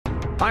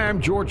Hi,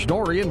 I'm George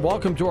Norrie, and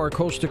welcome to our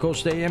Coast to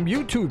Coast AM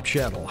YouTube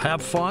channel.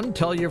 Have fun,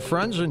 tell your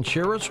friends, and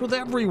share us with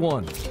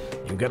everyone.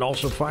 You can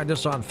also find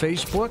us on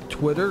Facebook,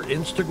 Twitter,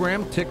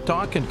 Instagram,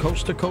 TikTok, and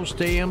Coast to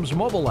Coast AM's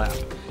mobile app.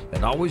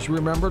 And always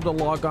remember to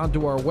log on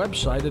to our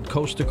website at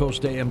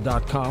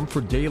coasttocoastam.com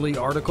for daily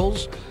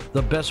articles,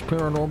 the best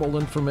paranormal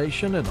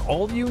information, and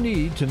all you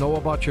need to know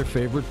about your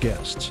favorite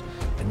guests.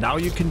 And now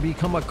you can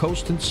become a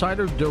Coast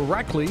Insider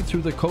directly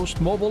through the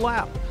Coast mobile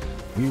app.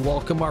 We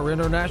welcome our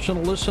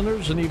international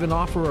listeners and even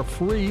offer a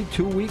free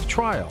 2-week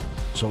trial.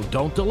 So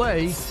don't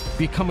delay.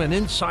 Become an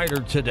insider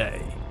today.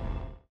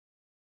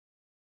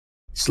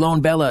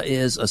 Sloan Bella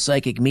is a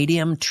psychic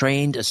medium,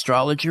 trained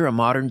astrologer, a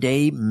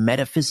modern-day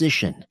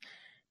metaphysician.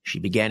 She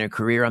began her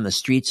career on the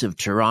streets of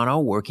Toronto,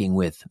 working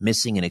with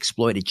missing and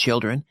exploited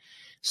children.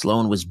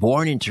 Sloan was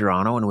born in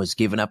Toronto and was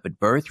given up at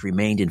birth,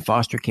 remained in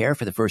foster care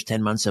for the first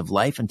 10 months of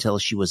life until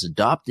she was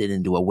adopted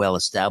into a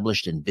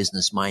well-established and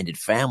business-minded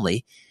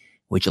family,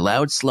 which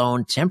allowed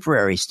Sloan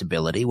temporary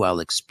stability while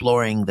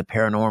exploring the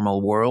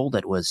paranormal world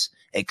that was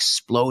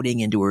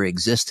exploding into her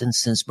existence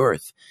since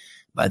birth.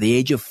 By the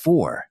age of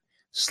 4,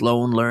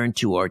 Sloan learned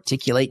to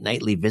articulate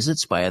nightly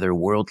visits by other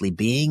worldly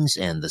beings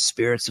and the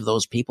spirits of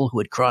those people who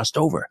had crossed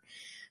over.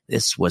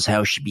 This was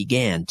how she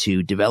began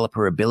to develop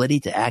her ability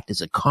to act as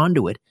a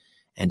conduit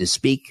and to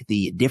speak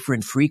the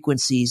different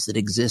frequencies that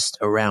exist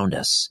around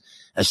us.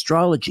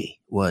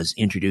 Astrology was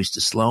introduced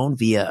to Sloan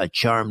via a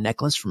charm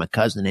necklace from a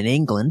cousin in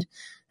England,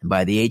 and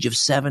by the age of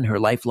 7, her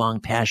lifelong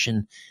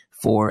passion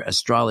for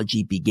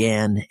astrology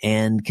began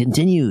and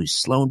continues.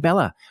 Sloan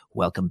Bella,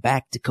 welcome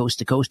back to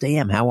Coast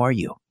AM. How are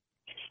you?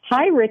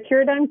 Hi,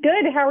 Richard. I'm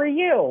good. How are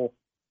you?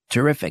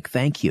 Terrific.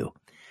 Thank you.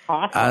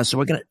 Awesome. So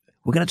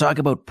we're gonna talk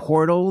about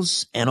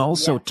portals and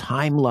also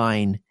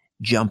timeline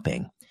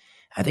jumping.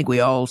 I think we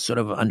all sort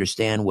of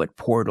understand what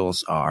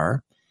portals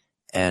are,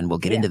 and we'll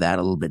get into that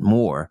a little bit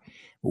more.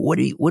 What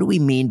do we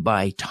mean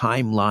by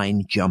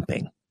timeline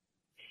jumping?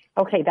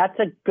 Okay, that's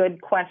a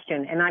good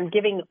question. And I'm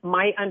giving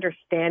my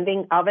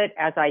understanding of it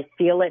as I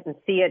feel it and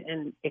see it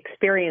and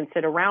experience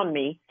it around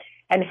me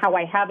and how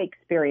I have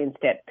experienced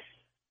it.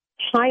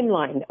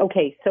 Timeline.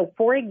 Okay, so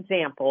for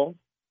example,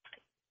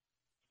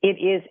 it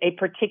is a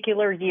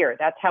particular year.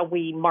 That's how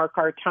we mark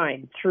our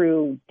time,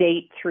 through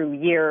date, through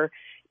year.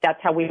 That's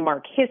how we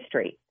mark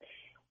history.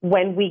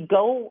 When we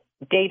go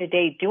day to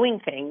day doing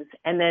things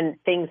and then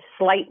things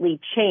slightly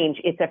change,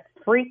 it's a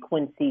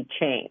frequency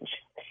change.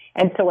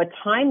 And so a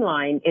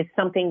timeline is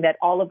something that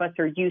all of us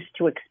are used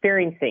to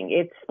experiencing.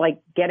 It's like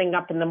getting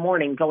up in the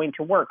morning, going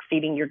to work,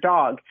 feeding your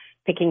dog,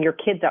 picking your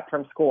kids up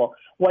from school,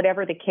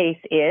 whatever the case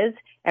is.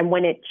 And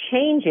when it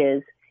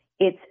changes,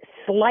 it's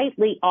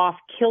slightly off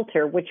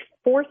kilter, which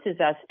forces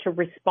us to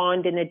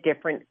respond in a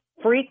different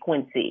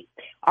frequency.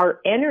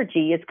 Our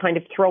energy is kind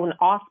of thrown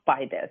off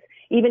by this,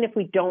 even if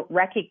we don't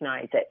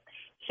recognize it.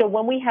 So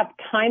when we have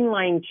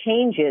timeline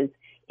changes,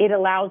 it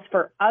allows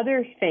for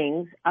other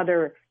things,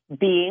 other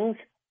beings,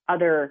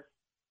 other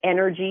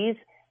energies,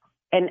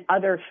 and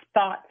other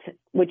thoughts,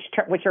 which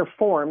are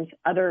forms,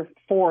 other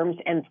forms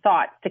and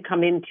thoughts to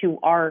come into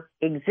our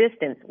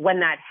existence.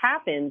 When that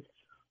happens,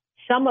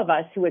 some of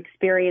us who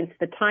experience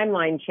the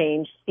timeline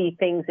change see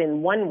things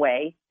in one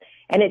way,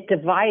 and it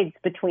divides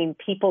between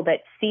people that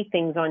see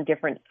things on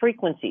different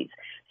frequencies.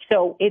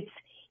 So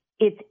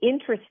it's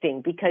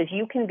interesting because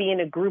you can be in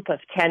a group of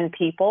 10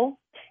 people,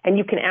 and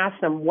you can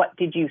ask them, what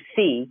did you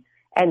see?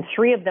 And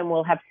 3 of them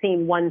will have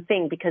seen one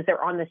thing because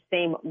they're on the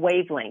same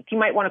wavelength. You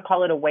might want to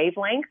call it a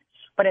wavelength,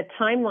 but a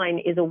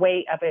timeline is a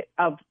way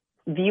of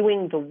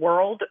viewing the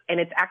world, and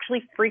it's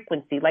actually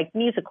frequency, like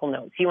musical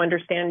notes. You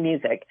understand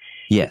music?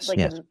 Yes, it's like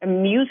yes. A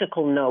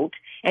musical note,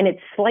 and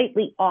it's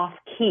slightly off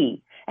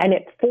key, and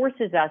it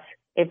forces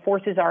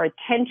our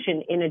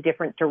attention in a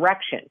different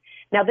direction.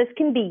 Now, this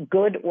can be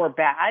good or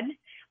bad.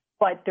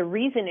 But the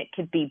reason it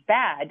could be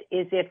bad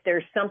is if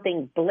there's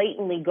something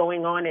blatantly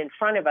going on in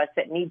front of us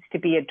that needs to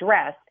be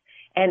addressed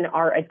and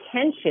our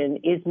attention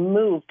is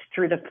moved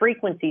through the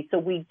frequency so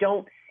we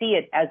don't see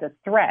it as a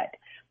threat.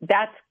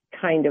 That's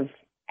kind of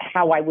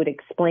how I would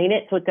explain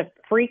it. So it's a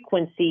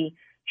frequency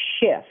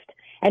shift,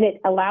 and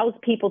it allows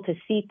people to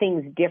see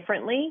things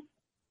differently,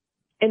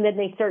 and then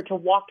they start to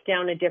walk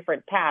down a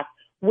different path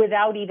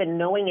without even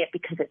knowing it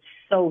because it's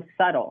so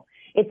subtle.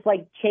 It's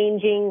like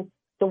changing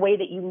the way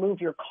that you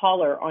move your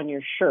collar on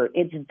your shirt.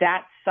 It's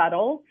that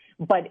subtle,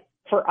 but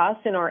for us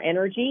in our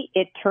energy,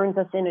 it turns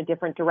us in a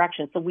different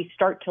direction. So we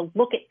start to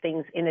look at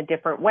things in a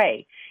different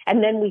way.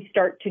 And then we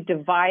start to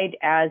divide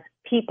as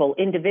people,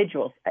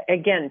 individuals.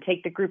 Again,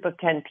 take the group of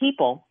 10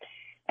 people.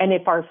 And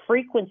if our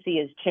frequency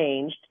is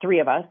changed,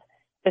 3 of us,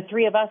 the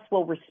 3 of us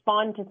will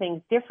respond to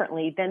things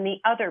differently than the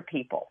other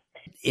people.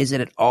 Is it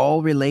at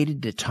all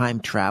related to time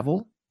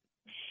travel?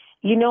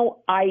 You know,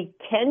 I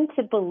tend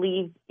to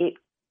believe it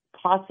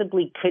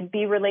possibly could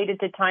be related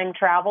to time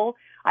travel.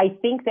 I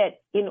think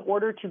that in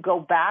order to go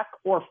back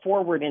or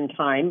forward in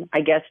time, I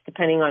guess,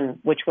 depending on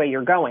which way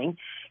you're going,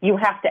 you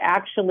have to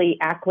actually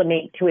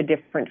acclimate to a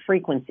different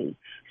frequency.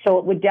 So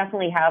it would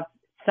definitely have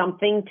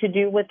something to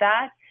do with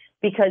that,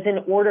 because in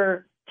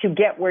order to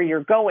get where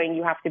you're going,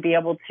 you have to be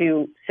able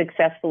to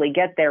successfully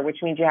get there, which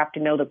means you have to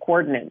know the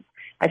coordinates.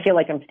 I feel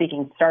like I'm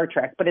speaking Star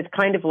Trek, but it's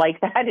kind of like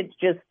that. It's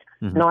just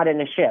not in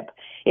a ship.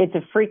 It's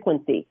a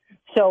frequency.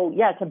 So,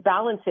 yeah, to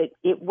balance it,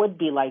 it would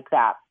be like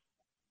that.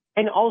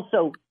 And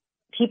also,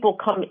 people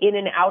come in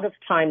and out of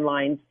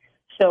timelines.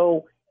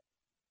 So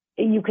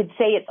you could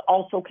say it's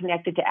also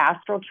connected to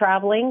astral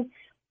traveling,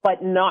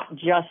 but not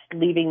just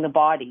leaving the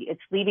body.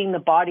 It's leaving the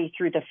body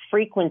through the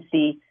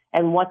frequency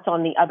and what's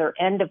on the other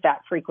end of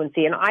that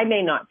frequency. And I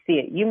may not see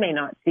it, you may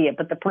not see it,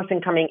 but the person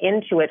coming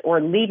into it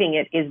or leaving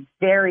it is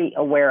very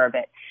aware of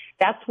it.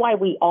 That's why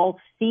we all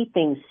see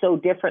things so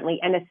differently,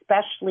 and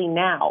especially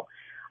now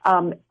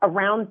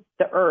around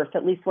the earth,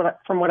 at least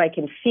from what I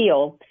can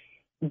feel,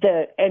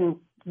 and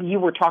you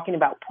were talking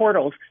about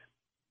portals,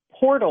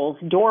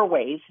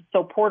 doorways.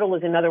 So portal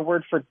is another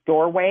word for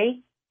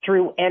doorway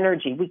through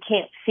energy. We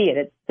can't see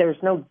it. There's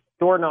no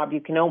doorknob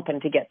you can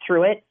open to get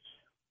through it.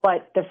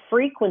 But the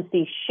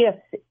frequency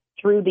shifts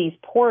through these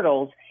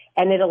portals,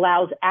 and it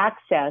allows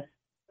access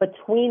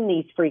between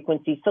these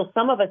frequencies. So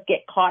some of us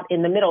get caught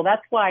in the middle.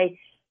 That's why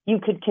you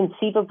could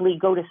conceivably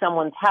go to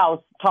someone's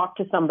house, talk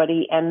to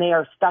somebody, and they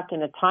are stuck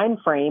in a time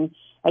frame,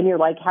 and you're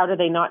like, how do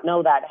they not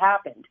know that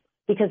happened?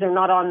 Because they're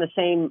not on the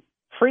same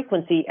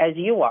frequency as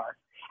you are.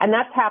 And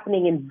that's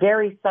happening in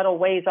very subtle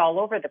ways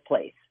all over the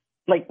place,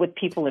 like with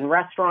people in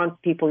restaurants,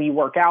 people you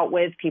work out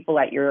with, people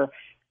at your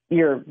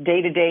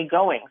day-to-day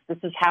goings. This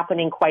is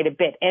happening quite a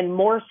bit, and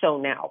more so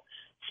now.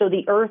 So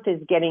the earth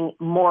is getting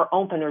more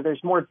open, or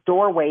there's more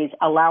doorways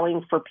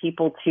allowing for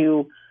people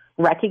to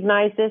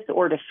recognize this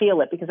or to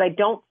feel it, because I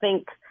don't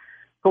think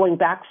going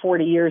back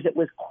 40 years it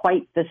was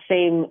quite the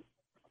same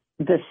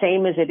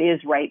as it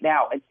is right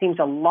now. It seems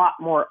a lot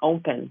more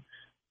open.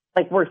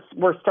 Like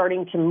we're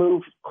starting to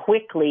move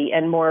quickly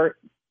and more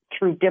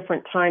through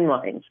different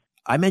timelines.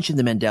 I mentioned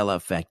the Mandela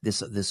effect,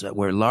 this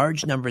where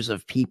large numbers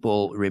of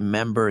people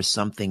remember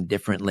something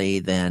differently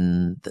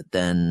than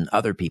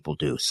other people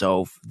do.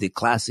 So the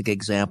classic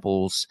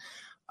examples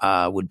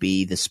would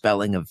be the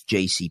spelling of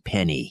J.C.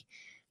 Penney.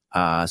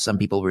 Some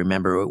people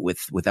remember it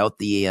without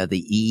the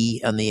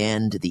E on the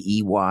end, the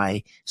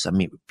E-Y. Some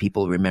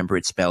people remember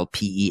it spelled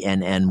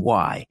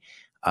P-E-N-N-Y,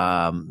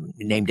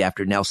 named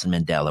after Nelson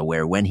Mandela,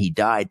 where when he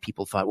died,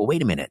 people thought, well,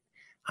 wait a minute.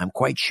 I'm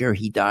quite sure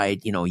he died,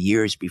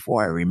 years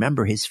before. I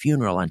remember his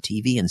funeral on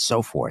TV and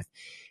so forth.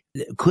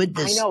 Could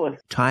this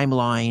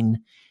timeline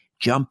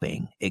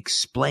jumping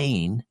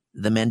explain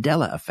the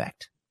Mandela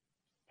effect?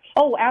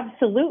 Oh,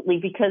 absolutely,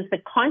 because the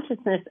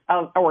consciousness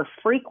of or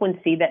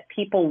frequency that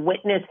people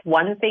witness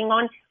one thing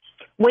on,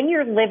 when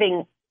you're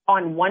living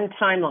on one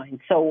timeline,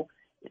 so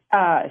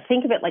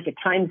think of it like a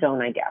time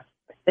zone, I guess.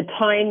 The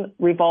time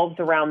revolves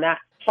around that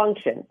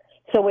function.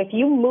 So if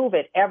you move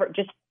it ever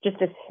just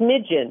a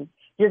smidgen,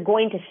 you're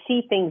going to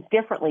see things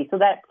differently. So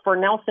that for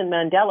Nelson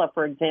Mandela,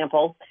 for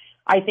example,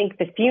 I think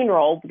the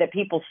funeral that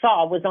people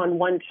saw was on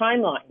one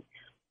timeline.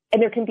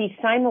 And there can be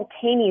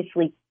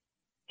simultaneously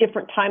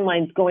different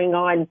timelines going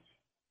on.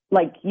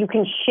 Like you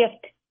can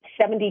shift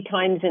 70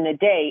 times in a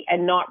day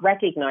and not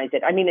recognize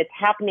it. I mean, it's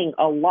happening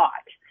a lot.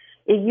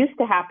 It used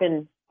to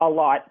happen a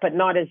lot, but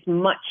not as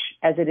much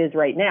as it is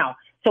right now.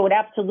 So it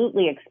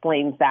absolutely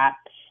explains that.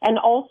 And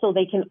also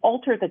they can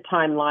alter the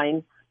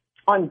timeline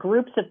on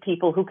groups of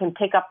people who can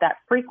pick up that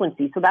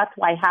frequency. So that's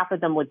why half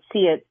of them would see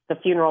it, the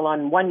funeral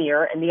on one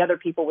year, and the other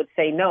people would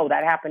say, no,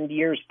 that happened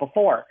years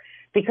before,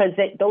 because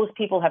those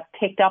people have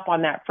picked up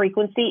on that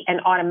frequency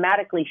and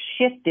automatically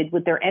shifted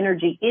with their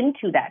energy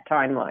into that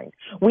timeline.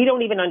 We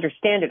don't even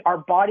understand it. Our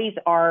bodies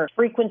are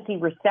frequency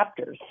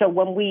receptors. So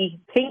when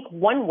we think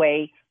one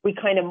way, we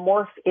kind of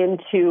morph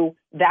into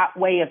that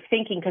way of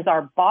thinking because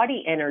our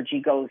body energy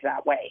goes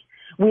that way.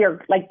 We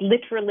are like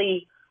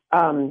literally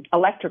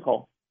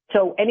electrical.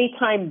 So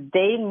anytime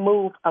they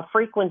move a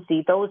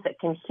frequency, those that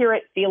can hear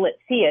it, feel it,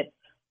 see it,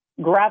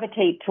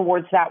 gravitate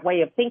towards that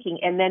way of thinking,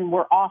 and then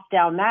we're off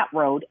down that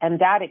road and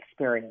that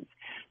experience.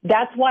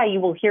 That's why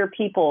you will hear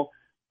people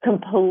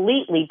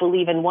completely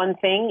believe in one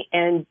thing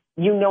and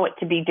you know it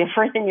to be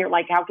different, and you're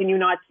like, how can you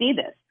not see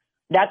this?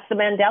 That's the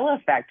Mandela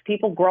effect.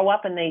 People grow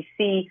up and they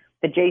see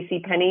the J.C.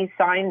 Penney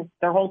sign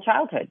their whole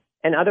childhood,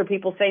 and other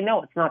people say,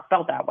 no, it's not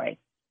spelled that way.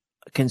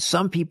 Can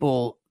some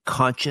people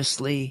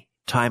consciously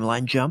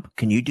timeline jump?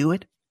 Can you do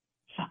it?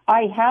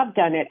 I have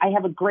done it. I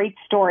have a great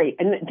story.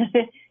 And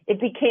it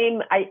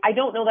became, I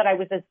don't know that I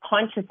was as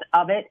conscious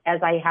of it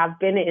as I have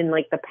been in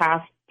like the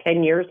past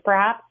 10 years,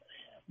 perhaps.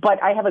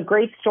 But I have a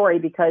great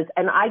story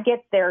and I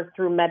get there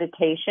through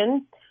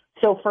meditation.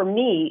 So for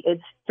me,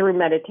 it's through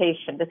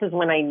meditation. This is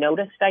when I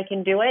noticed I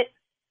can do it.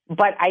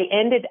 But I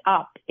ended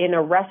up in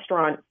a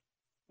restaurant,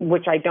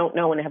 which I don't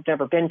know and have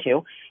never been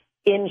to,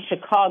 in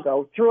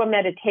Chicago through a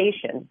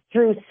meditation,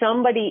 through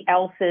somebody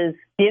else's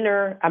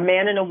dinner, a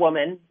man and a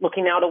woman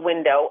looking out a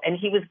window, and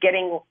he was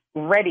getting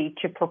ready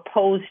to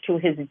propose to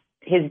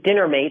his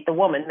dinner mate, the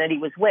woman that he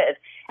was with.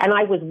 And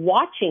I was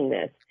watching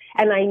this,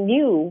 and I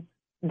knew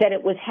that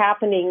it was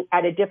happening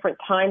at a different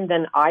time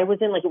than I was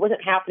in. Like, it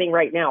wasn't happening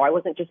right now. I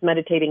wasn't just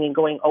meditating and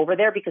going over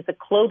there, because the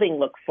clothing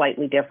looked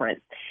slightly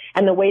different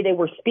and the way they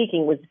were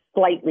speaking was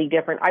slightly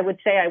different. I would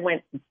say I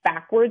went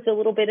backwards a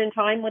little bit in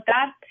time with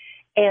that.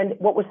 And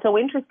what was so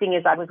interesting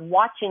is I was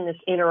watching this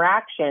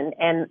interaction,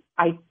 and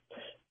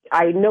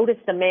I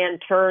noticed the man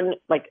turn,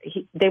 like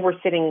they were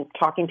sitting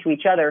talking to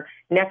each other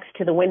next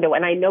to the window,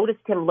 and I noticed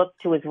him look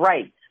to his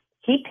right.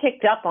 He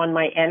picked up on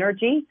my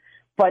energy,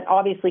 but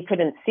obviously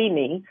couldn't see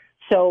me.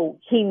 So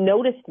he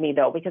noticed me,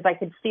 though, because I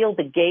could feel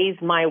the gaze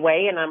my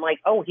way, and I'm like,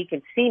 oh, he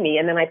could see me,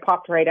 and then I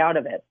popped right out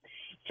of it.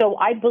 So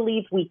I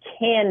believe we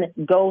can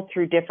go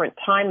through different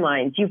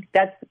timelines.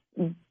 That's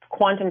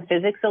quantum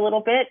physics a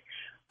little bit,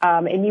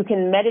 and you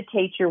can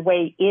meditate your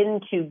way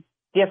into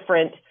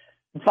different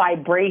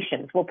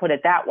vibrations, we'll put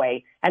it that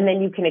way, and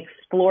then you can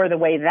explore the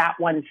way that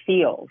one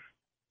feels,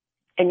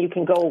 and you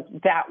can go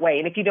that way.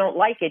 And if you don't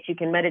like it, you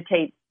can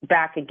meditate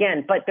back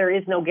again, but there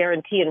is no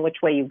guarantee in which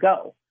way you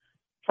go.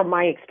 From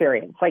my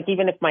experience, like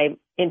even if my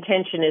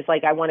intention is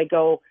like I want to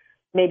go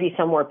maybe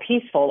somewhere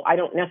peaceful, I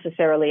don't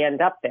necessarily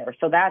end up there.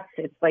 So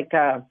it's like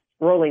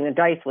rolling the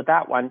dice with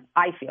that one,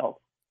 I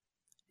feel.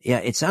 Yeah,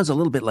 it sounds a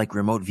little bit like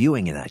remote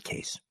viewing in that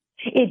case.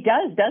 It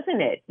does,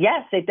 doesn't it?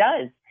 Yes, it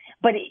does.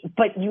 But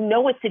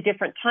it's a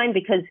different time,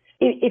 because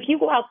if you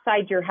go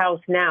outside your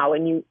house now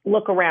and you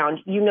look around,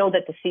 you know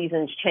that the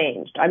season's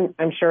changed.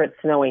 I'm sure it's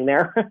snowing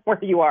there where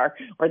you are,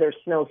 or there's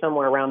snow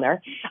somewhere around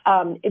there.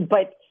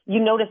 But you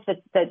notice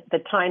that the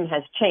time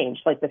has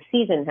changed, like the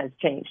season has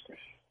changed.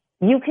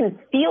 You can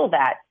feel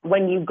that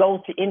when you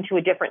go into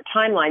a different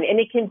timeline, and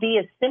it can be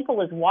as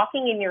simple as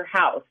walking in your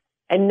house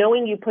and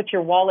knowing you put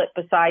your wallet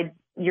beside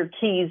your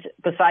keys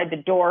beside the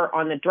door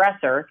on the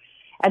dresser,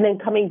 and then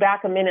coming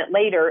back a minute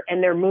later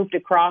and they're moved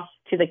across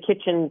to the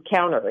kitchen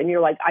counter. And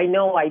you're like, I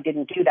know I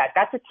didn't do that.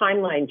 That's a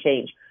timeline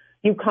change.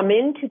 You come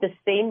into the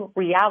same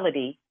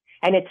reality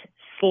and it's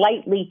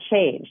slightly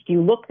changed.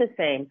 You look the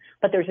same,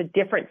 but there's a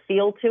different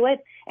feel to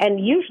it.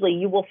 And usually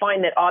you will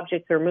find that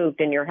objects are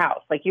moved in your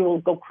house. Like you will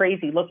go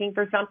crazy looking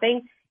for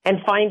something and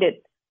find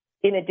it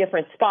in a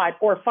different spot,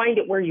 or find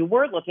it where you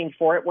were looking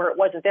for it, where it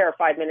wasn't there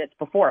 5 minutes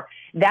before.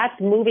 That's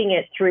moving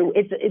it through.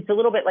 It's a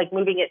little bit like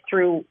moving it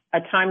through a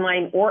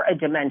timeline or a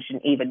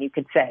dimension, even, you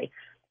could say.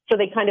 So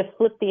they kind of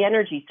flip the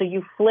energy. So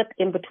you flip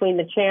in between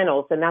the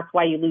channels, and that's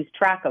why you lose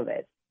track of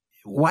it.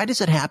 Why does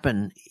it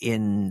happen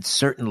in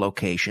certain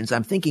locations?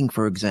 I'm thinking,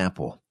 for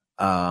example,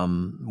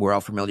 we're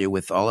all familiar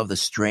with all of the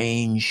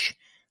strange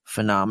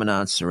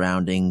phenomena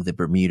surrounding the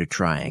Bermuda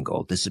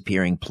Triangle,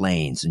 disappearing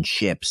planes and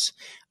ships,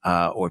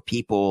 or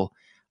people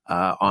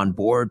on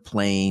board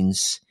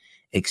planes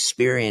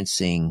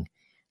experiencing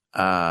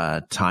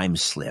time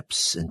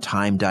slips and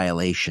time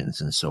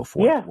dilations and so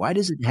forth. Yeah. Why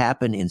does it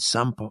happen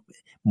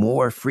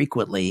more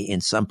frequently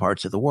in some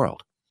parts of the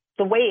world?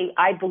 The way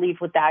I believe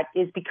with that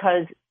is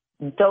because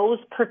those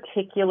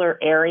particular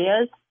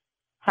areas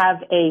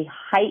have a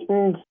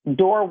heightened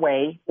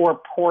doorway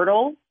or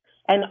portal.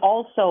 And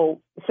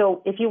also,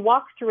 so if you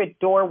walk through a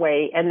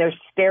doorway and there's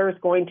stairs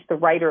going to the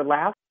right or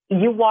left,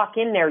 you walk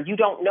in there, you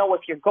don't know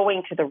if you're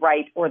going to the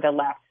right or the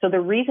left. So the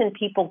reason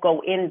people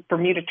go in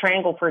Bermuda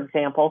Triangle, for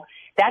example,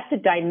 that's a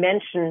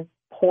dimension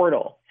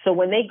portal. So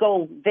when they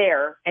go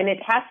there, and it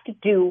has to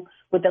do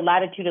with the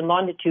latitude and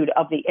longitude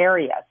of the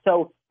area.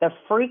 So the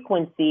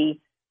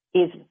frequency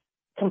is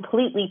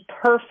completely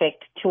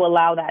perfect to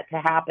allow that to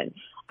happen.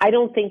 I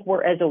don't think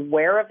we're as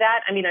aware of that.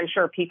 I mean, I'm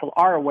sure people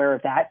are aware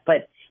of that,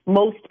 but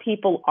most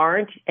people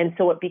aren't. And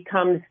so it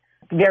becomes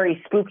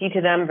very spooky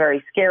to them,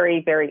 very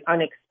scary, very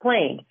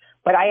unexplained.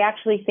 But I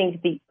actually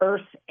think the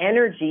Earth's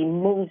energy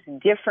moves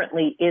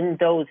differently in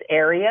those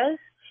areas.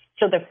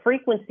 So the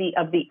frequency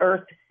of the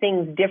Earth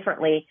sings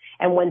differently.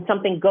 And when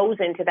something goes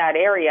into that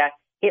area,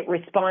 it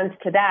responds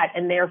to that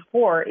and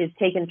therefore is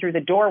taken through the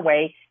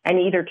doorway and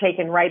either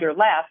taken right or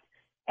left.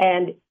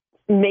 And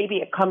maybe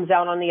it comes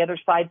out on the other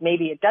side,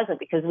 maybe it doesn't,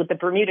 because with the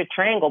Bermuda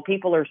Triangle,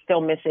 people are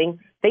still missing.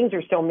 Things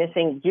are still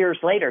missing years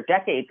later,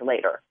 decades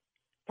later.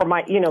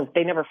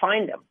 They never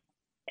find them.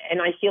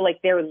 And I feel like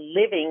they're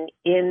living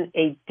in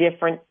a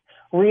different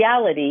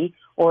reality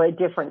or a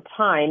different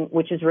time,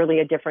 which is really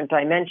a different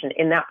dimension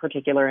in that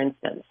particular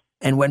instance.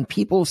 And when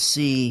people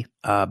see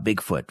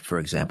Bigfoot, for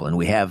example, and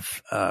we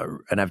have,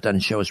 and I've done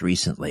shows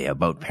recently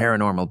about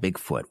paranormal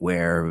Bigfoot,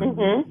 where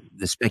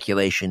the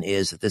speculation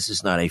is that this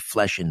is not a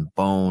flesh and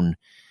bone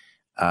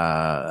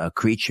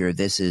creature.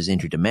 This is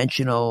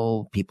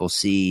interdimensional. People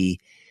see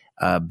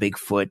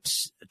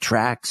Bigfoot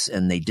tracks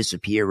and they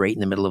disappear right in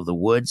the middle of the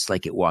woods,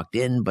 like it walked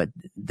in, but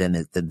then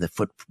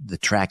the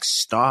tracks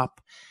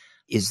stop.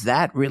 Is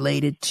that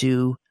related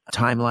to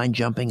timeline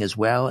jumping as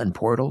well and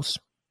portals?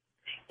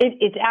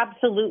 It's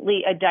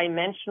absolutely a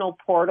dimensional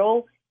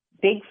portal.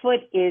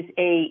 Bigfoot is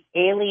a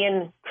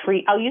alien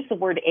I'll use the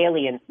word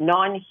alien,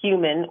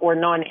 non-human or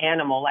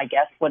non-animal, I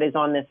guess, what is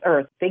on this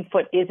earth.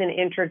 Bigfoot is an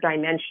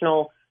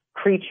interdimensional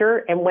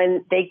creature. And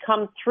when they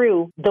come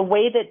through, the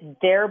way that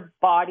their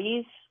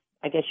bodies,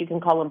 I guess you can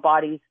call them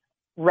bodies,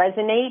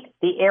 resonate,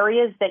 the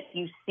areas that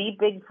you see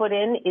Bigfoot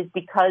in, is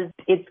because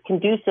it's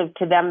conducive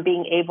to them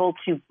being able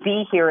to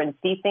be here and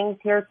see things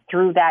here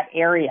through that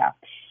area.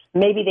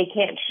 Maybe they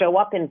can't show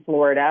up in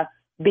Florida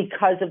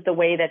because of the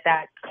way that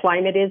that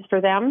climate is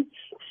for them.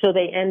 So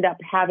they end up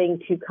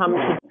having to come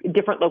to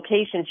different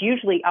locations,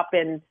 usually up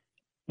in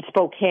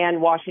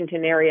Spokane,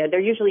 Washington area. They're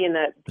usually in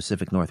the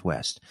Pacific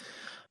Northwest.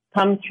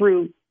 Come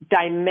through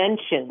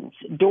dimensions,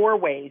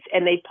 doorways,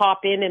 and they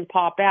pop in and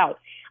pop out.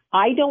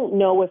 I don't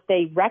know if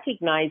they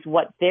recognize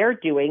what they're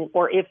doing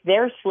or if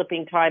they're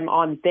slipping time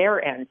on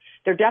their end.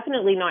 They're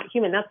definitely not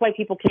human. That's why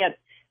people can't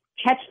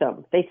catch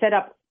them. They set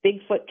up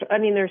Bigfoot. I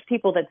mean, there's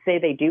people that say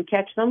they do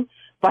catch them,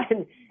 but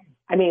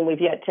I mean,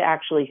 we've yet to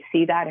actually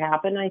see that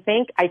happen, I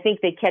think. I think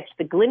they catch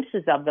the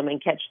glimpses of them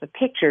and catch the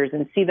pictures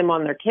and see them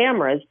on their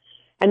cameras.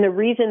 And the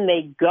reason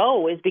they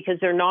go is because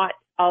they're not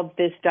of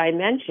this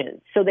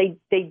dimension. So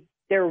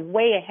they're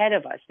way ahead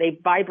of us. They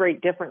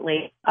vibrate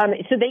differently.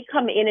 So they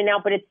come in and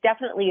out, but it's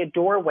definitely a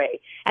doorway.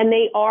 And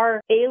they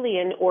are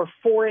alien or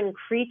foreign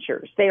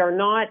creatures. They are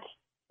not,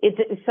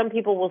 some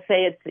people will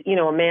say it's,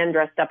 a man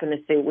dressed up in a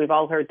suit. We've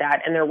all heard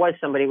that. And there was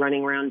somebody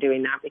running around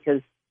doing that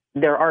because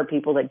there are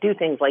people that do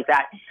things like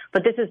that.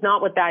 But this is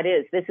not what that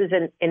is. This is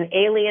an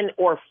alien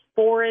or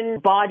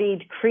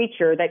foreign-bodied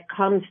creature that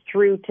comes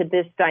through to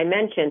this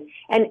dimension.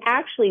 And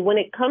actually, when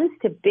it comes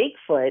to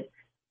Bigfoot,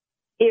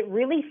 it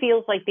really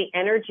feels like the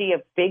energy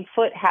of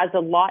Bigfoot has a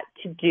lot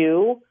to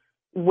do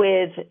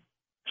with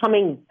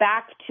coming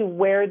back to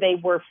where they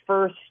were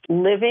first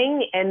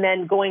living and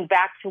then going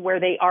back to where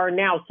they are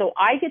now. So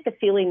I get the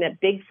feeling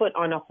that Bigfoot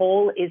on a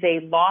whole is a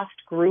lost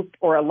group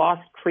or a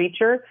lost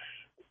creature.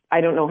 I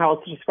don't know how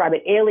else to describe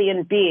it,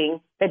 alien being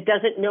that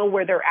doesn't know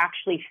where they're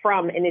actually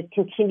from and is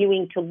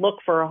continuing to look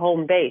for a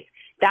home base.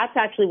 That's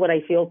actually what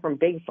I feel from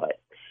Bigfoot,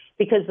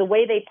 because the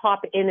way they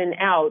pop in and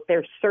out,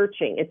 they're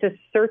searching. It's a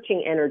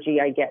searching energy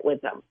I get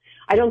with them.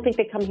 I don't think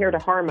they come here to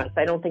harm us.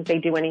 I don't think they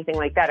do anything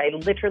like that. I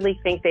literally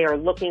think they are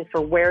looking for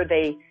where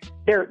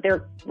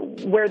they're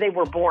where they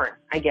were born,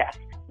 I guess.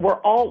 We're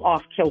all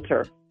off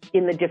kilter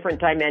in the different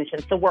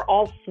dimensions. So we're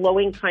all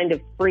flowing kind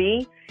of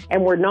free,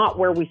 and we're not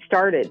where we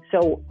started.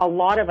 So a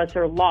lot of us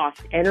are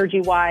lost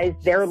energy-wise.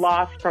 They're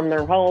lost from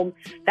their home.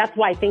 That's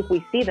why I think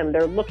we see them.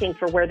 They're looking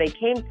for where they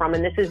came from,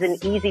 and this is an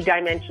easy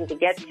dimension to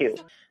get to.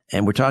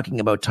 And we're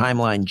talking about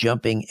timeline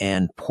jumping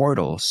and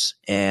portals.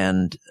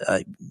 And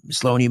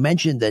Sloan, you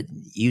mentioned that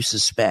you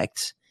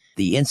suspect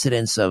the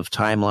incidence of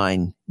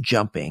timeline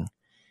jumping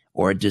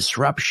or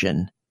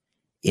disruption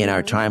in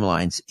our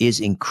timelines is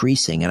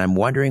increasing. And I'm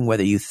wondering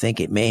whether you think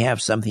it may have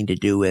something to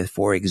do with,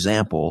 for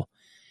example,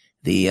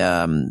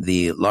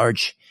 the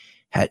Large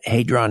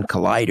Hadron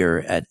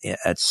Collider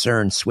at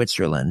CERN,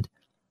 Switzerland,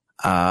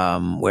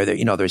 where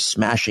they're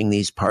smashing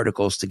these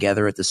particles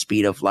together at the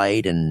speed of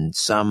light. And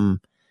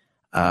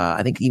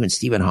I think even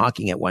Stephen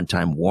Hawking at one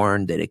time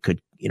warned that it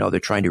could, they're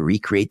trying to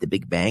recreate the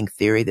Big Bang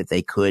Theory, that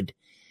they could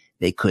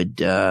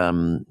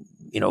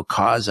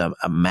cause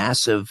a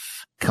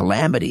massive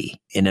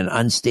calamity in an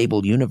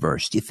unstable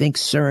universe. Do you think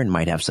CERN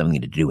might have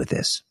something to do with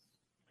this?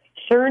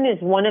 CERN is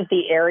one of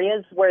the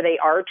areas where they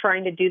are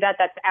trying to do that.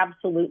 That's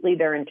absolutely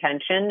their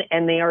intention.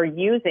 And they are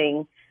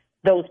using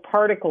those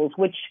particles,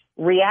 which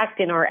react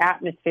in our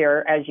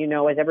atmosphere, as you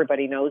know, as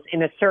everybody knows,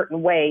 in a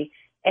certain way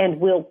and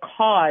will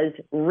cause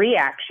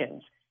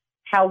reactions.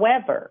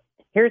 However,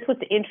 here's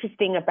what's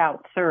interesting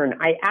about CERN.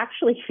 I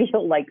actually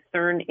feel like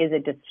CERN is a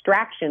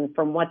distraction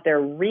from what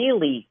they're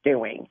really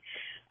doing,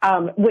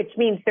 which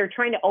means they're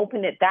trying to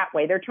open it that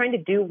way. They're trying to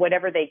do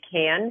whatever they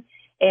can.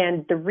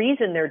 And the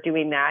reason they're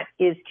doing that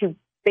is to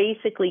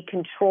basically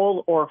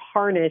control or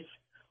harness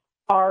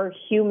our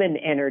human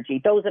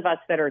energy, those of us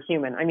that are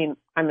human. I mean,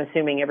 I'm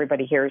assuming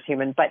everybody here is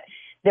human, but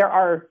there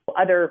are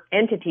other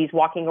entities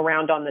walking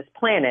around on this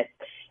planet.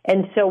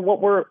 And so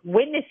what we're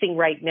witnessing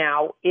right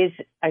now is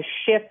a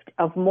shift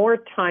of more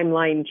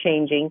timeline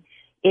changing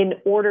in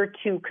order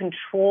to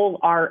control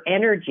our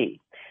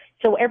energy.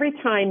 So every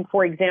time,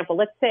 for example,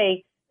 let's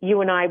say you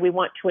and I, we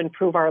want to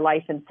improve our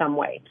life in some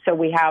way. So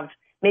we have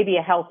maybe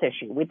a health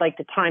issue. We'd like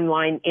to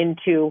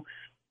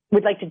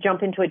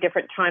jump into a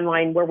different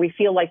timeline where we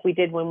feel like we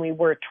did when we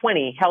were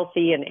 20,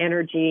 healthy and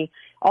energy,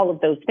 all of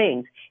those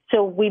things.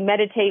 So we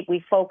meditate,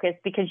 we focus,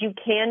 because you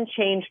can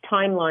change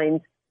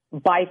timelines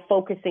by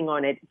focusing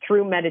on it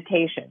through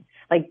meditation,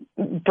 like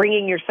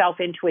bringing yourself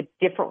into a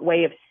different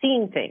way of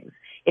seeing things.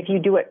 If you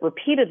do it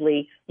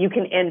repeatedly, you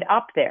can end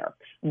up there.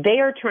 They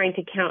are trying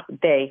to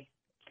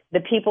the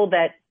people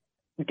that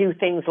do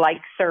things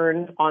like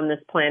CERN on this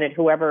planet,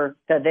 whoever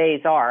the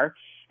theys are,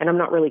 and I'm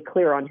not really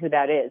clear on who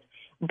that is.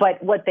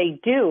 But what they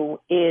do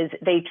is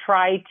they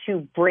try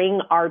to bring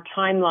our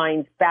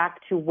timelines back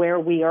to where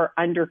we are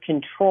under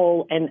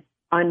control and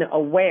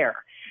unaware.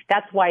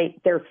 That's why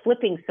they're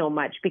flipping so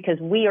much, because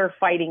we are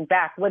fighting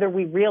back, whether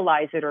we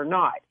realize it or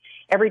not.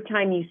 Every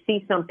time you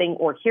see something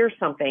or hear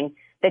something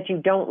that you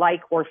don't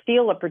like or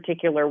feel a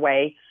particular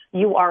way,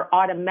 you are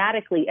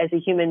automatically, as a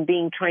human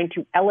being, trying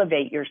to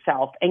elevate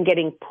yourself and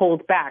getting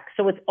pulled back.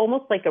 So it's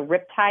almost like a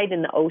riptide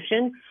in the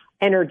ocean.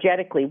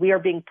 energetically. We are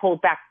being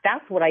pulled back.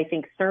 That's what I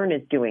think CERN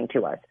is doing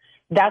to us.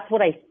 That's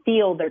what I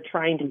feel they're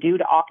trying to do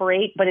to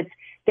operate, but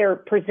they're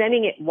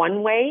presenting it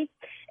one way.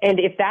 And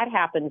if that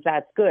happens,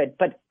 that's good.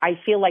 But I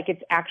feel like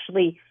it's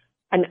actually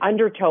an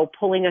undertow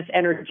pulling us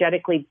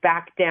energetically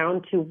back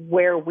down to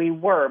where we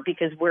were,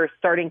 because we're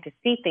starting to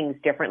see things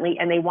differently,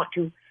 and they want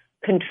to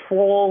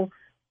control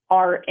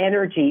our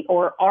energy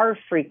or our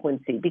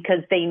frequency because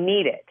they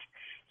need it.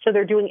 So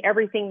they're doing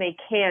everything they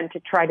can to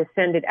try to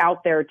send it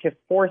out there to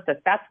force us.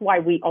 That's why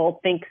we all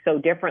think so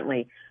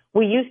differently.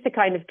 We used to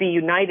kind of be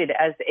united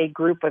as a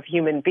group of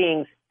human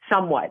beings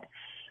somewhat,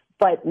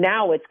 but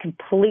now it's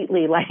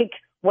completely like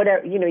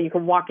whatever, you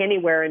can walk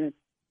anywhere and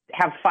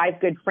have 5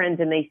 good friends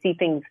and they see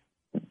things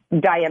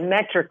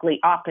diametrically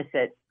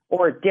opposite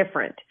or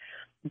different.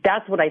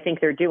 That's what I think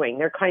they're doing.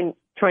 They're trying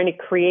to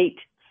create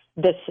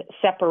this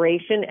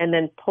separation and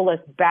then pull us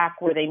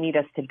back where they need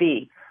us to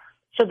be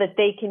so that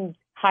they can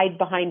hide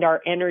behind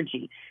our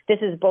energy. This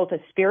is both a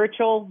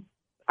spiritual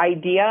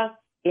idea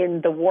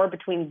in the war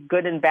between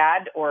good and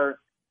bad, or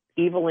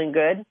evil and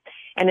good,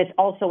 and it's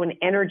also an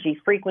energy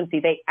frequency.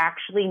 They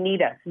actually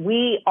need us.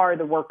 We are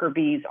the worker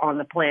bees on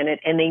the planet,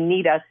 and they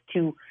need us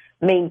to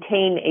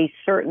maintain a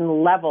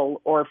certain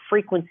level or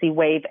frequency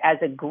wave as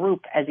a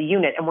group, as a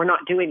unit, and we're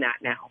not doing that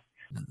now.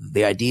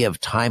 The idea of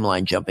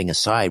timeline jumping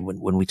aside,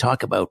 when we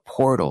talk about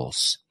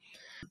portals,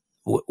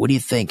 what do you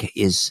think?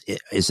 Is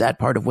that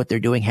part of what they're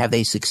doing? Have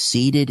they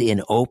succeeded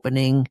in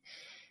opening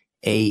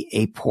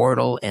a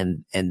portal,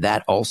 and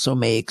that also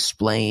may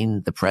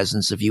explain the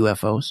presence of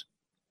UFOs?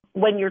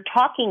 When you're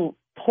talking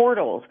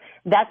portals,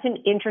 that's an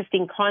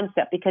interesting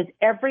concept, because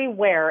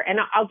everywhere, and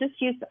I'll just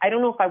use, I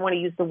don't know if I want to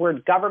use the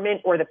word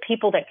government or the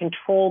people that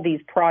control these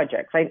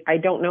projects. I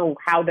don't know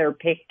how they're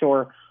picked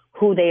or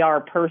who they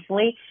are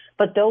personally,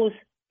 but those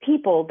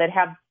people that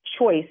have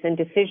choice and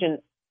decision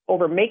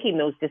over making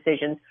those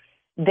decisions,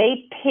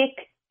 they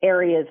pick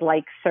areas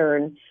like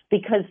CERN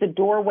because the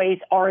doorways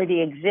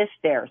already exist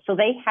there. So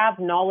they have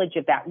knowledge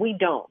of that. We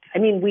don't. I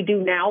mean, we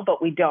do now,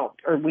 but we don't,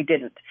 or we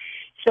didn't.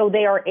 So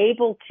they are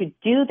able to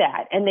do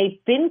that, and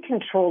they've been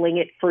controlling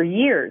it for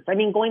years. I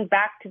mean, going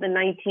back to the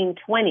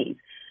 1920s,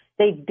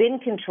 they've been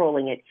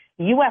controlling it.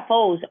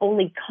 UFOs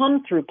only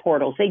come through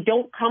portals. They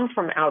don't come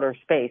from outer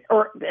space,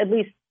 or at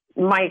least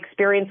my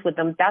experience with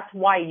them. That's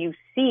why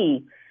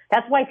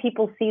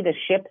people see the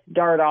ships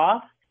dart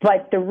off.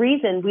 But the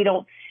reason we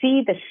don't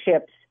see the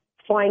ships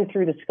flying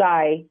through the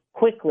sky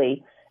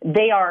quickly,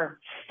 they are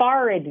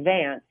far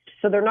advanced.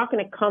 So they're not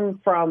going to come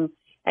from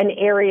an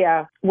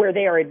area where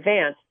they are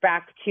advanced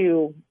back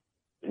to,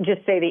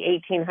 just say,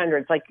 the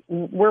 1800s. Like,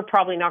 we're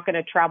probably not going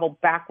to travel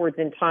backwards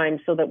in time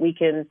so that we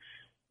can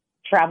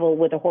travel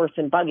with a horse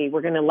and buggy.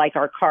 We're going to like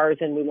our cars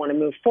and we want to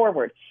move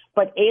forward.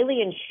 But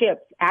alien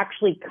ships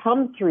actually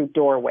come through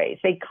doorways.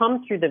 They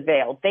come through the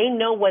veil. They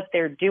know what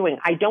they're doing.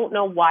 I don't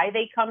know why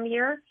they come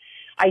here.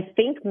 I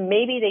think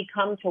maybe they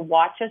come to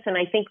watch us, and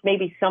I think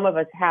maybe some of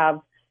us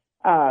have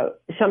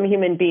some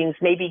human beings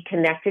may be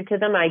connected to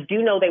them. I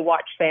do know they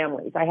watch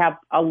families. I have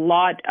a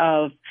lot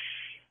of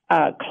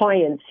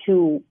clients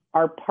who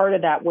are part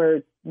of that,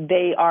 where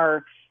they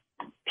are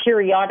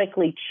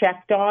periodically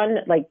checked on,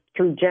 like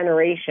through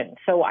generations.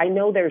 So I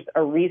know there's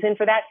a reason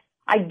for that.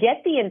 I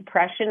get the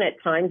impression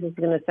at times, it's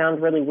going to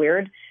sound really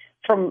weird,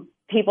 from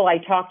people I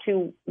talk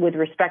to with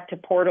respect to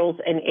portals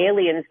and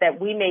aliens, that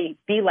we may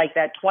be like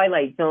that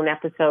Twilight Zone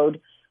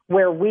episode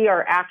where we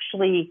are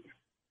actually,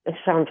 it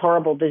sounds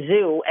horrible, the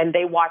zoo, and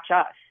they watch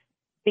us,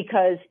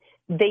 because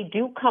they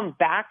do come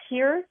back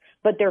here,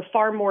 but they're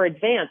far more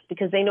advanced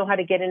because they know how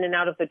to get in and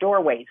out of the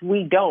doorways.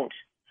 We don't.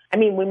 I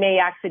mean, we may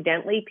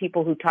accidentally,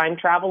 people who time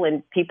travel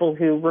and people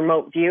who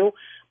remote view,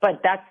 but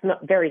that's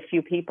not very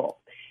few people.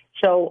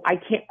 So I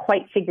can't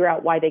quite figure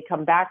out why they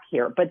come back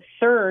here. But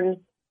CERN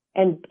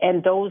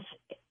and those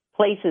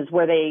places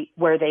where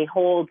they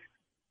hold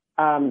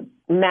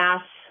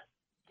mass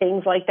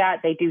things like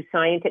that, they do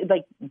science,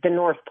 like the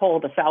North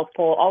Pole, the South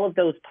Pole, all of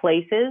those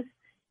places.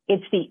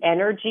 It's the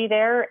energy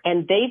there,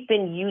 and they've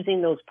been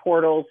using those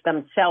portals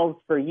themselves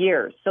for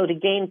years. So to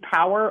gain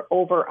power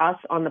over us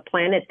on the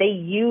planet, they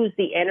use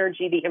the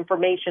energy, the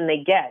information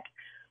they get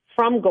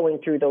from going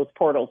through those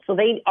portals. So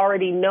they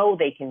already know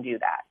they can do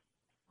that.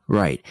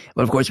 Right.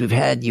 Well, of course, we've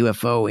had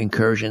UFO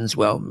incursions,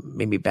 well,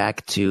 maybe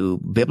back to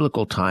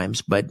biblical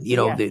times, but,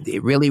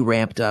 it really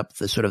ramped up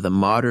the sort of the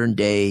modern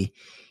day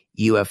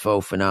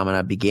UFO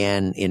phenomena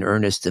began in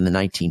earnest in the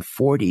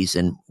 1940s.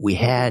 And we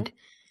had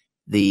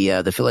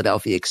the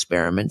Philadelphia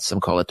experiment, some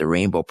call it the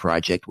Rainbow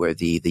Project, where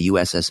the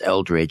USS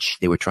Eldridge,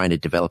 they were trying to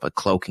develop a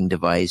cloaking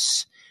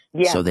device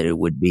so that it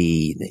would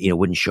be,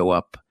 wouldn't show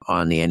up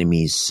on the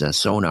enemy's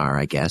sonar,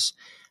 I guess.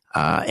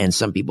 And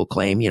some people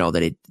claim,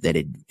 that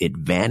it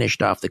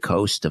vanished off the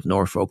coast of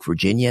Norfolk,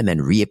 Virginia, and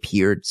then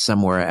reappeared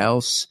somewhere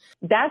else.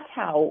 That's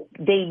how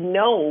they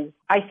know.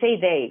 I say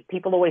they.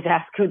 People always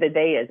ask who the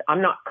they is.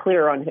 I'm not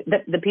clear on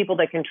the people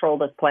that control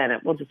this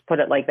planet. We'll just put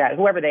it like that,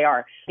 whoever they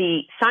are.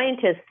 The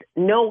scientists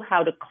know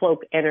how to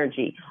cloak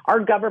energy. Our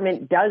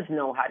government does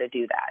know how to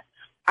do that.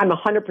 I'm a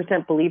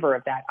 100% believer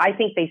of that. I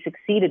think they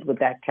succeeded with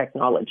that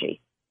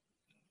technology.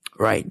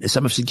 Right.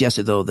 Some have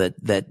suggested, though,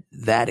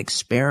 that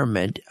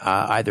experiment,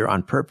 either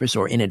on purpose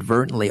or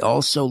inadvertently,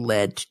 also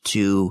led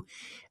to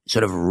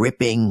sort of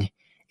ripping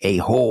a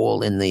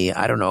hole in the,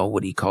 I don't know,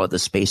 what do you call it, the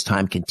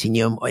space-time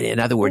continuum? In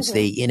other words,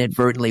 they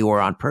inadvertently or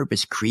on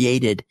purpose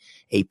created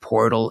a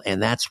portal,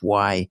 and that's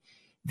why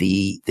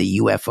the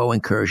UFO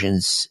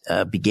incursions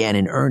began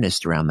in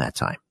earnest around that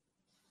time.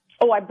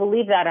 Oh, I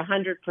believe that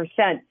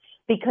 100%,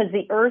 because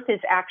the Earth is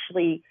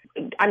actually,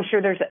 I'm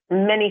sure there's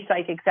many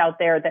psychics out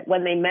there that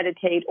when they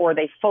meditate or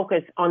they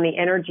focus on the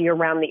energy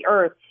around the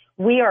Earth,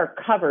 we are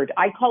covered.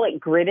 I call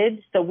it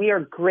gridded. So we are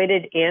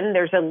gridded in.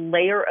 There's a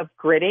layer of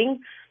gridding.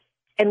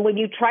 And when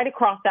you try to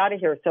cross out of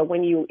here, so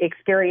when you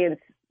experience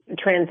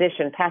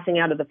transition, passing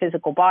out of the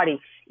physical body,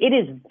 it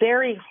is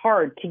very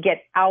hard to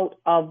get out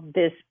of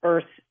this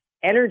Earth's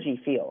energy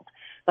field.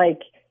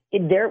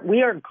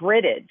 We are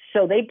gridded.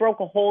 So they broke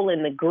a hole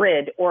in the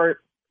grid, or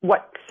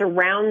what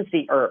surrounds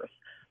the Earth.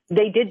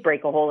 They did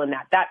break a hole in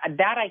that.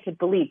 That I could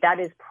believe. That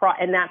is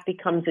and that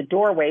becomes a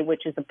doorway,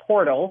 which is a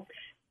portal,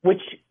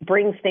 which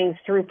brings things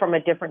through from a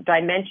different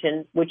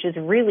dimension, which is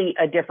really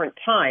a different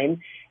time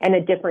and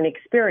a different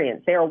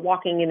experience. They are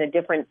walking in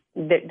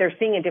they're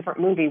seeing a different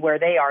movie where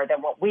they are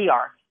than what we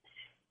are.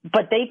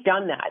 But they've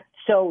done that.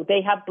 So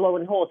they have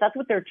blown holes. That's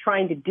what they're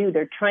trying to do.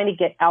 They're trying to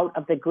get out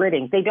of the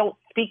gridding. They don't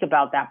speak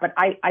about that, but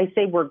I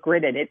say we're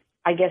gridded.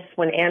 I guess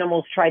when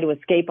animals try to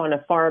escape on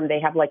a farm, they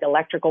have like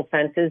electrical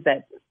fences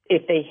that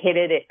if they hit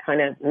it, it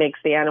kind of makes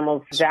the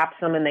animals zaps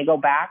them and they go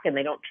back and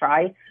they don't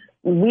try.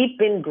 We've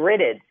been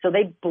gridded. So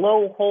they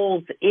blow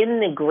holes in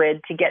the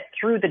grid to get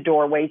through the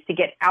doorways, to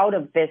get out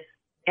of this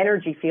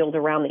energy field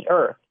around the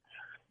Earth.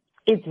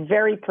 It's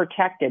very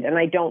protected, and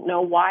I don't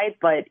know why,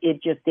 but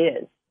it just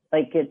is.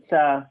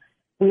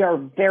 We are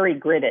very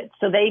gridded.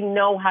 So they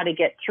know how to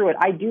get through it.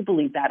 I do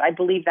believe that. I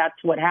believe that's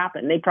what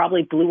happened. They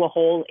probably blew a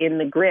hole in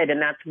the grid,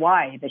 and that's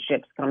why the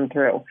ships come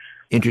through.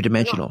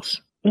 Interdimensionals.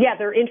 Yeah,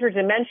 they're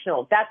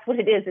interdimensional. That's what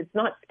it is. It's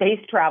not space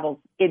travel.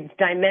 It's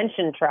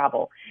dimension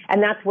travel.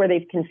 And that's where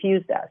they've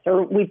confused us,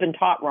 or we've been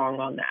taught wrong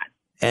on that.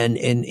 And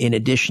in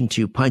addition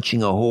to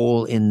punching a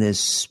hole in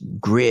this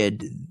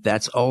grid,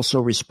 that's also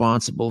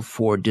responsible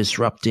for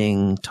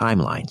disrupting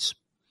timelines.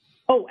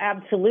 Oh,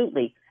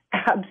 absolutely.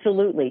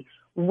 Absolutely.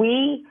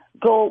 We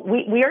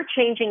are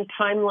changing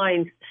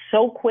timelines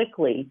so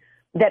quickly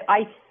that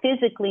I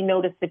physically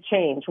notice the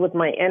change with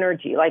my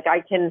energy. Like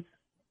I can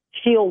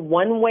feel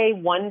one way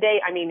one day.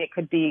 I mean, it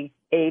could be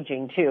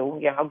aging too.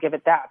 Yeah, I'll give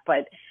it that.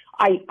 But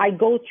I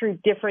go through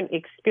different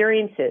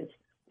experiences.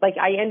 Like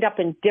I end up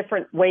in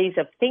different ways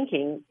of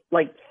thinking,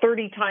 like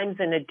 30 times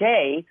in a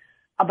day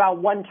about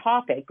one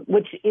topic,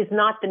 which is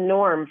not the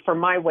norm for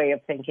my way of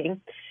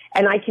thinking.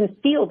 And I can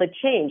feel the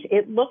change.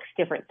 It looks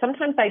different.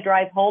 Sometimes I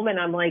drive home and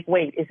I'm like,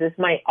 wait, is this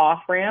my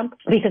off ramp?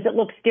 Because it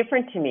looks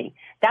different to me.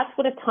 That's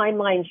what a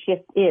timeline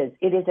shift is.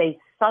 It is a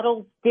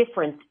subtle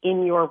difference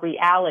in your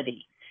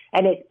reality.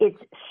 And it's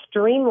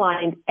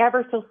streamlined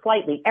ever so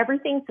slightly.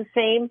 Everything's the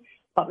same,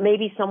 but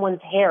maybe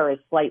someone's hair is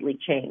slightly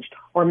changed.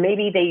 Or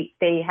maybe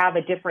they have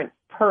a different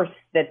purse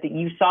that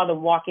you saw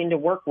them walk into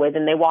work with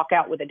and they walk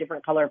out with a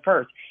different color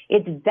purse.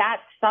 It's that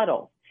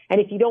subtle.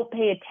 And if you don't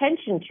pay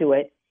attention to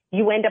it,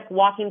 you end up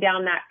walking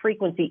down that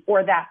frequency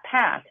or that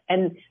path.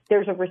 And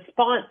there's a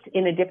response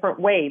in a different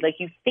way. Like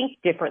you think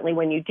differently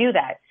when you do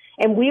that.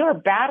 And we are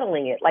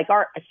battling it. Like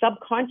our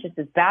subconscious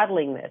is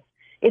battling this.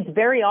 It's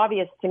very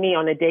obvious to me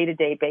on a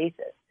day-to-day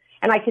basis.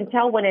 And I can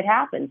tell when it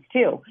happens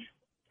too.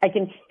 I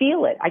can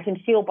feel it. I can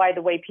feel by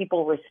the way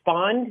people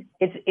respond.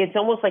 It's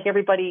almost like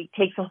everybody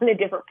takes on a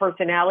different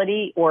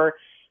personality, or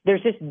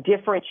there's just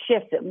different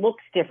shifts. It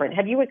looks different.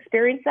 Have you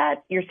experienced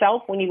that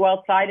yourself when you go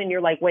outside and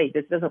you're like, wait,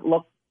 this doesn't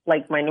look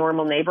like my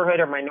normal neighborhood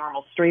or my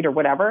normal street or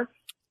whatever?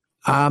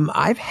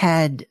 I've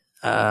had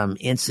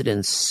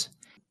incidents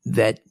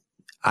that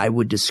I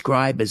would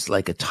describe as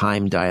like a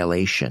time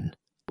dilation.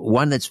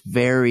 One that's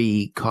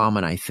very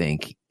common, I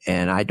think,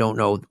 and I don't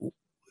know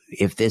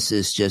if this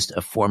is just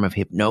a form of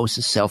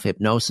hypnosis,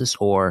 self-hypnosis,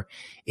 or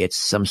it's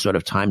some sort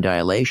of time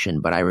dilation.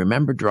 But I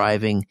remember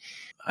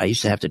I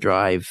used to have to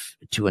drive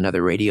to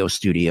another radio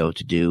studio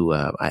to do,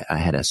 I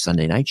had a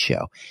Sunday night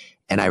show.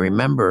 And I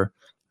remember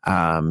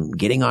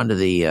getting onto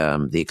the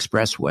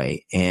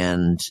expressway,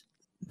 and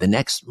the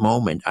next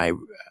moment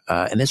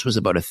and this was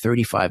about a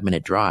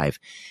 35-minute drive.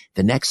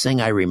 The next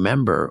thing I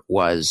remember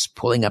was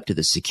pulling up to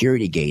the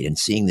security gate and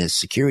seeing the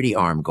security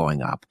arm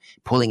going up,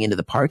 pulling into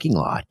the parking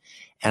lot.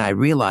 And I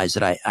realized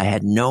that I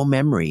had no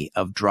memory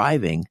of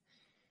driving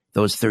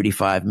those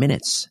 35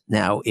 minutes.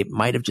 Now, it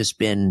might have just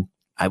been,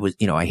 I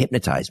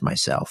hypnotized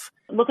myself.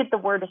 Look at the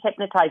word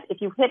hypnotize.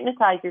 If you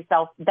hypnotize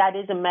yourself, that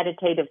is a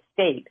meditative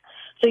state.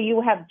 So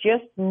you have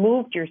just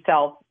moved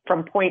yourself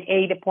from point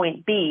A to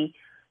point B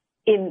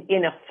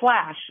in a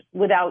flash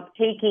without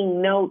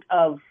taking note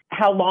of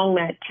how long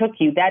that took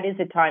you. That is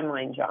a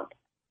timeline jump.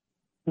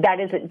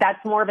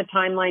 That's more of a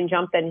timeline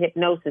jump than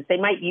hypnosis. They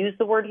might use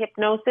the word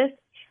hypnosis.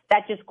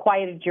 That just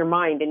quieted your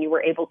mind and you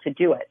were able to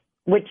do it,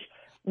 which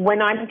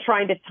when I'm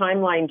trying to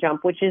timeline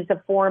jump, which is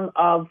a form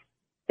of,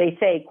 they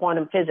say,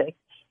 quantum physics,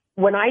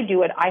 when I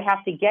do it, I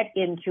have to get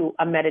into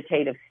a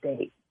meditative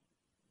state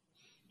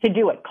to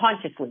do it,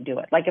 consciously do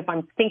it. Like if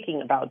I'm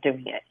thinking about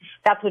doing it,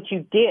 that's what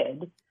you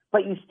did,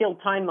 but you still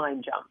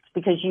timeline jumped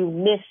because you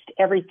missed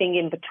everything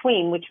in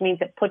between, which means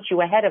it puts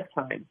you ahead of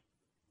time.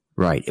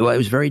 Right. Well, it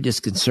was very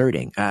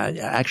disconcerting.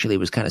 Actually, it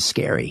was kind of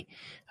scary.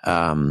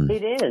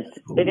 It is.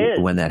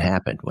 When that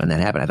happened.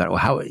 I thought, well,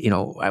 how,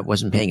 I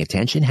wasn't paying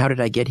attention. How did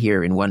I get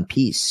here in one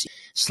piece?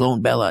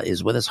 Sloan Bella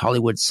is with us,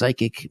 Hollywood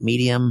psychic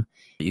medium.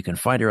 You can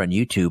find her on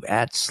YouTube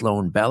at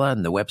Sloan Bella,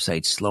 and the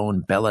website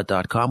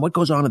sloanbella.com. What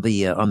goes on at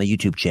the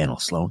YouTube channel,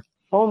 Sloan?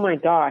 Oh my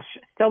gosh,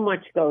 so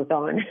much goes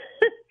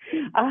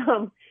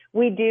on.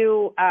 We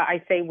do,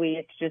 I say we,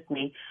 it's just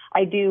me.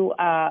 I do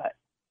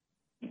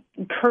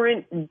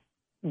current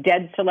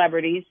dead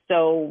celebrities,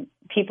 so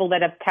people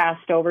that have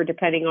passed over,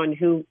 depending on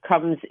who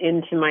comes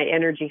into my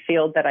energy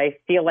field that I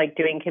feel like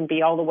doing, can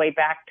be all the way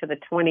back to the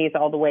 20s,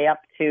 all the way up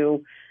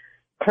to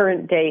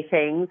current day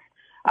things.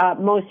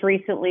 Most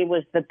recently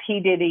was the P.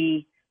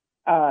 Diddy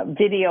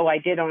video I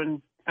did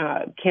on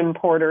Kim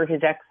Porter,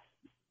 his ex,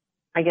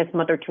 I guess,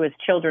 mother to his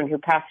children, who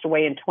passed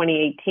away in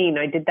 2018.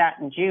 I did that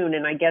in June,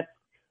 and I guess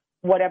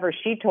whatever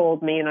she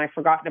told me, and I've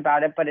forgotten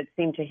about it, but it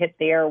seemed to hit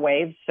the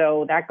airwaves,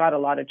 so that got a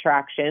lot of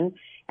traction.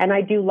 And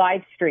I do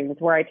live streams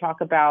where I talk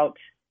about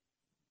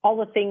all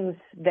the things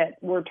that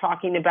we're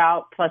talking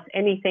about, plus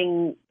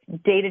anything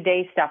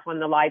day-to-day stuff on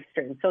the live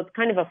stream. So it's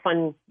kind of a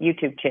fun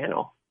YouTube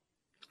channel.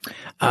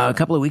 A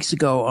couple of weeks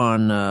ago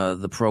on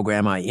the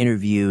program, I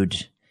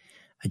interviewed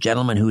a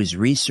gentleman who is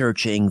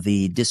researching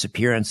the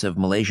disappearance of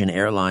Malaysian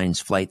Airlines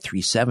Flight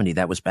 370.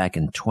 That was back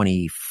in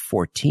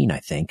 2014, I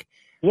think.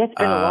 Yeah, it's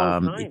been a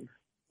long time.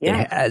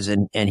 Yeah. It has,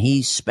 and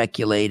he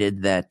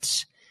speculated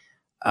that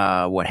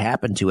what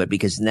happened to it,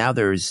 because now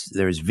there's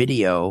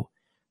video,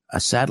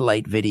 a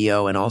satellite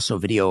video, and also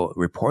video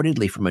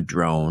reportedly from a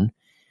drone,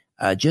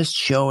 just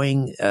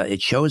showing.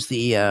 It shows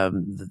the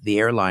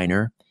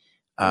airliner.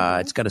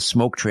 It's got a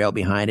smoke trail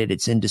behind it.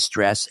 It's in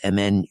distress, and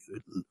then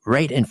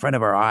right in front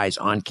of our eyes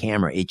on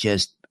camera, it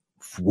just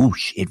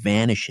whoosh, it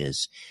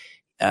vanishes.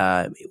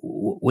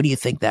 What do you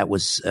think that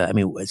was?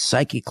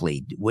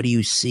 Psychically, what do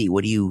you see?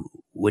 What do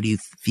you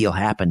feel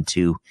happened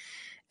to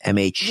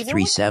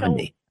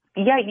MH370?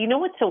 Yeah, you know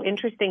what's so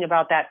interesting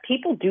about that?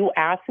 People do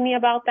ask me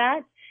about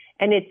that,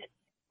 and it's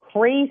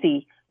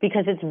crazy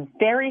because it's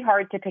very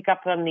hard to pick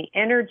up on the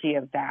energy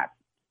of that.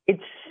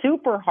 It's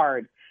super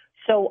hard.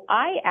 So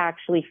I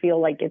actually feel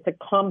like it's a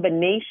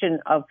combination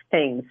of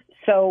things.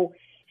 So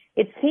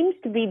it seems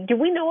to be, do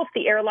we know if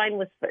the airline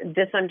was,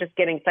 this I'm just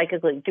getting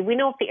psychically, do we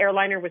know if the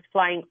airliner was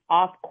flying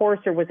off course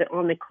or was it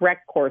on the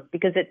correct course?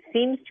 Because it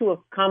seems to have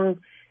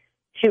come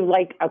to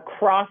like a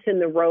cross in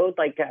the road,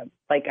 like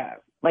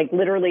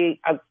literally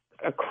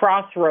a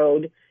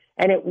crossroad,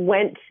 and it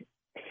went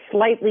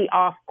slightly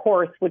off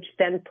course, which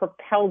then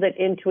propelled it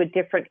into a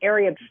different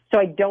area. So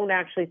I don't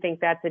actually think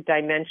that's a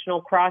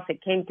dimensional cross.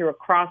 It came through a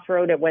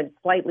crossroad, it went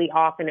slightly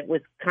off, and it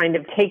was kind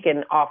of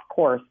taken off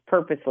course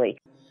purposely.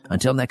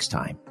 Until next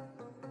time,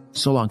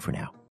 so long for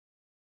now.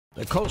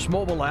 The Coast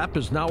mobile app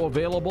is now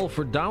available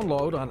for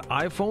download on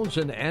iPhones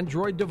and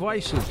Android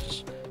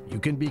devices. You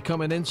can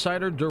become an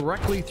insider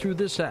directly through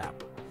this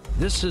app.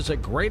 This is a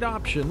great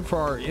option for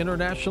our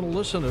international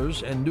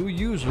listeners, and new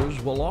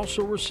users will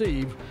also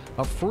receive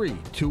a free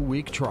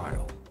 2-week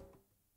trial.